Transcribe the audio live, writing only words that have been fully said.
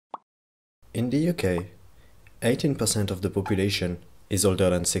In the UK, 18% of the population is older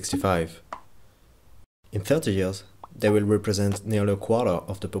than 65. In 30 years, they will represent nearly a quarter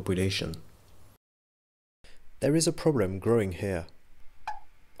of the population. There is a problem growing here,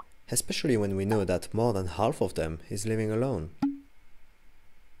 especially when we know that more than half of them is living alone.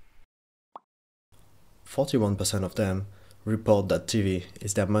 41% of them report that TV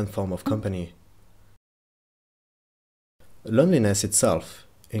is their main form of company. Loneliness itself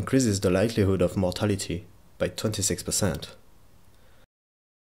increases the likelihood of mortality by 26%.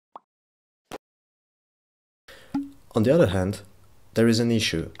 On the other hand, there is an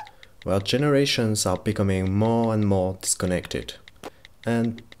issue where generations are becoming more and more disconnected,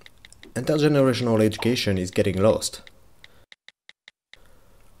 and intergenerational education is getting lost.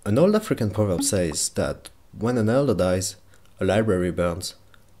 An old African proverb says that when an elder dies, a library burns,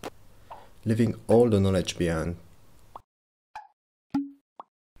 leaving all the knowledge behind.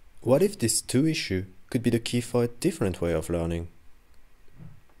 What if these two issues could be the key for a different way of learning?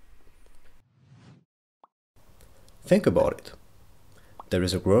 Think about it. There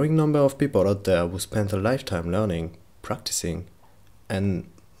is a growing number of people out there who spend a lifetime learning, practicing, and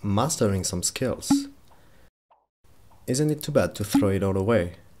mastering some skills. Isn't it too bad to throw it all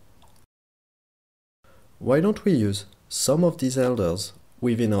away? Why don't we use some of these elders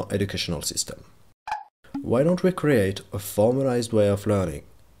within our educational system? Why don't we create a formalized way of learning,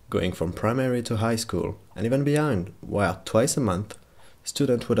 going from primary to high school and even beyond, where twice a month,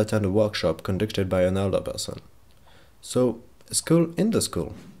 students would attend a workshop conducted by an elder person? So, a school in the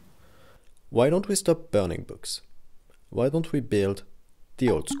school. Why don't we stop burning books? Why don't we build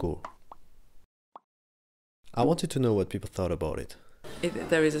the old school? I wanted to know what people thought about it.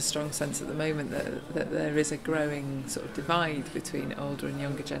 There is a strong sense at the moment that there is a growing sort of divide between older and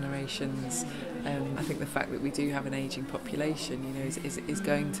younger generations. I think the fact that we do have an ageing population, is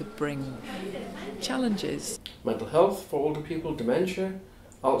going to bring challenges. Mental health for older people, dementia,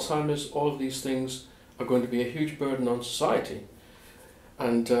 Alzheimer's, all of these things are going to be a huge burden on society.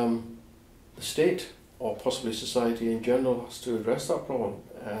 And the state, or possibly society in general, has to address that problem.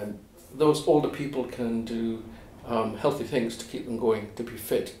 And those older people can do healthy things to keep them going, to be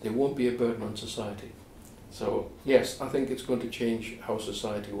fit. They won't be a burden on society. So yes, I think it's going to change how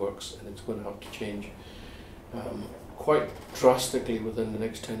society works, and it's going to have to change quite drastically within the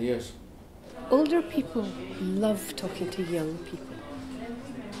next 10 years. Older people love talking to young people.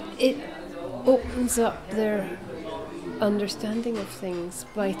 It opens up their understanding of things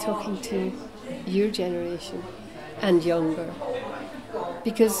by talking to your generation and younger.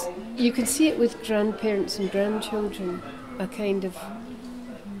 Because you can see it with grandparents and grandchildren, a kind of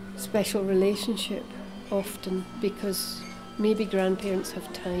special relationship often, because maybe grandparents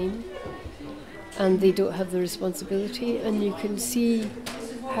have time and they don't have the responsibility, and you can see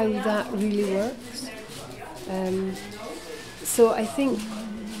how that really works. So I think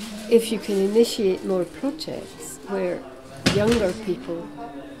if you can initiate more projects where younger people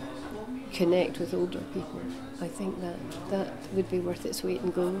connect with older people, I think that would be worth its weight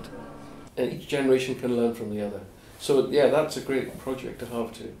in gold. And each generation can learn from the other. So yeah, that's a great project to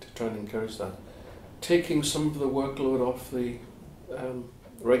have to try and encourage that. Taking some of the workload off the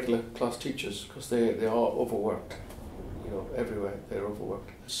regular class teachers, because they are overworked. Everywhere they're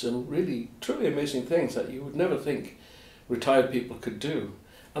overworked. Some really, truly amazing things that you would never think retired people could do.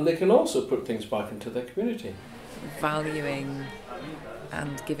 And they can also put things back into their community. Valuing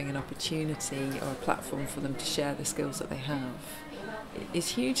and giving an opportunity or a platform for them to share the skills that they have is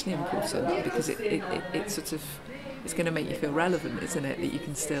hugely important, because it sort of, it's going to make you feel relevant, isn't it, that you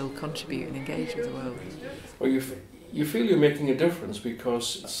can still contribute and engage with the world. Well, you feel you're making a difference,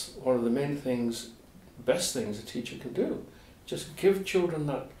 because it's one of the main things, best things a teacher can do. Just give children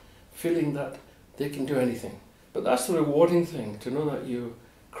that feeling that they can do anything. But that's the rewarding thing, to know that you're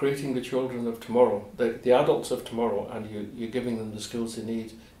creating the children of tomorrow, the adults of tomorrow, and you're giving them the skills they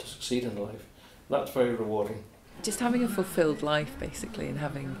need to succeed in life. That's very rewarding. Just having a fulfilled life, basically, and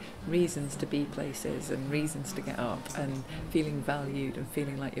having reasons to be places and reasons to get up, and feeling valued and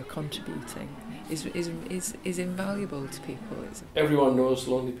feeling like you're contributing is invaluable to people. Everyone knows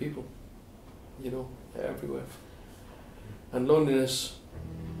lonely people, everywhere. And loneliness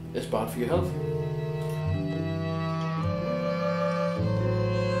is bad for your health.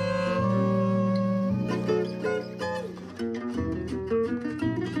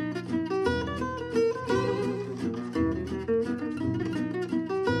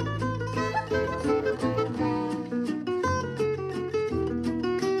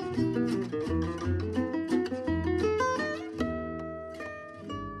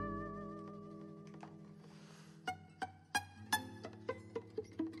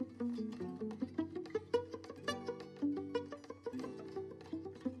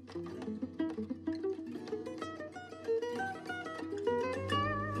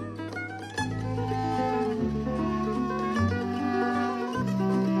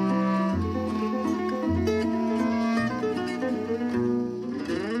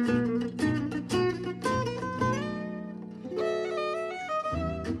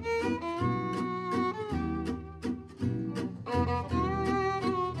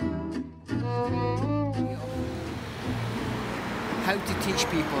 how to teach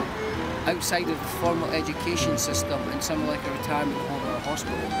people outside of the formal education system in somewhere like a retirement home or a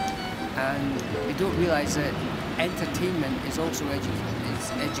hospital, and they don't realise that entertainment is also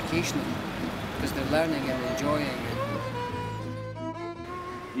it's educational, because they're learning and enjoying it.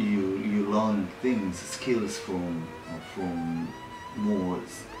 You learn things, skills from more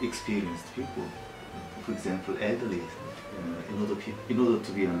experienced people. For example, elderly. In order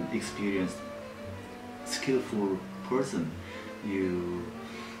to be an experienced, skillful person,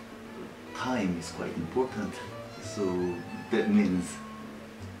 time is quite important. So that means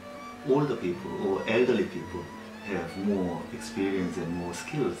older people or elderly people have more experience and more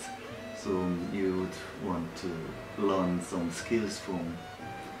skills. So you would want to learn some skills from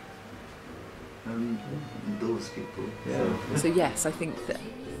those people. Yeah. So yes, I think that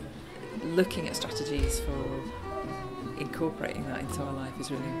looking at strategies for incorporating that into our life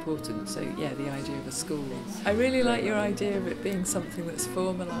is really important. So yeah, the idea of a school. I really like your idea of it being something that's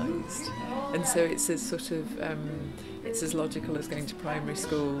formalised, and so it's as sort of it's as logical as going to primary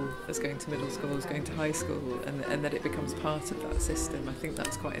school, as going to middle school, as going to high school, and that it becomes part of that system. I think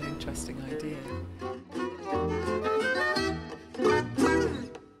that's quite an interesting idea.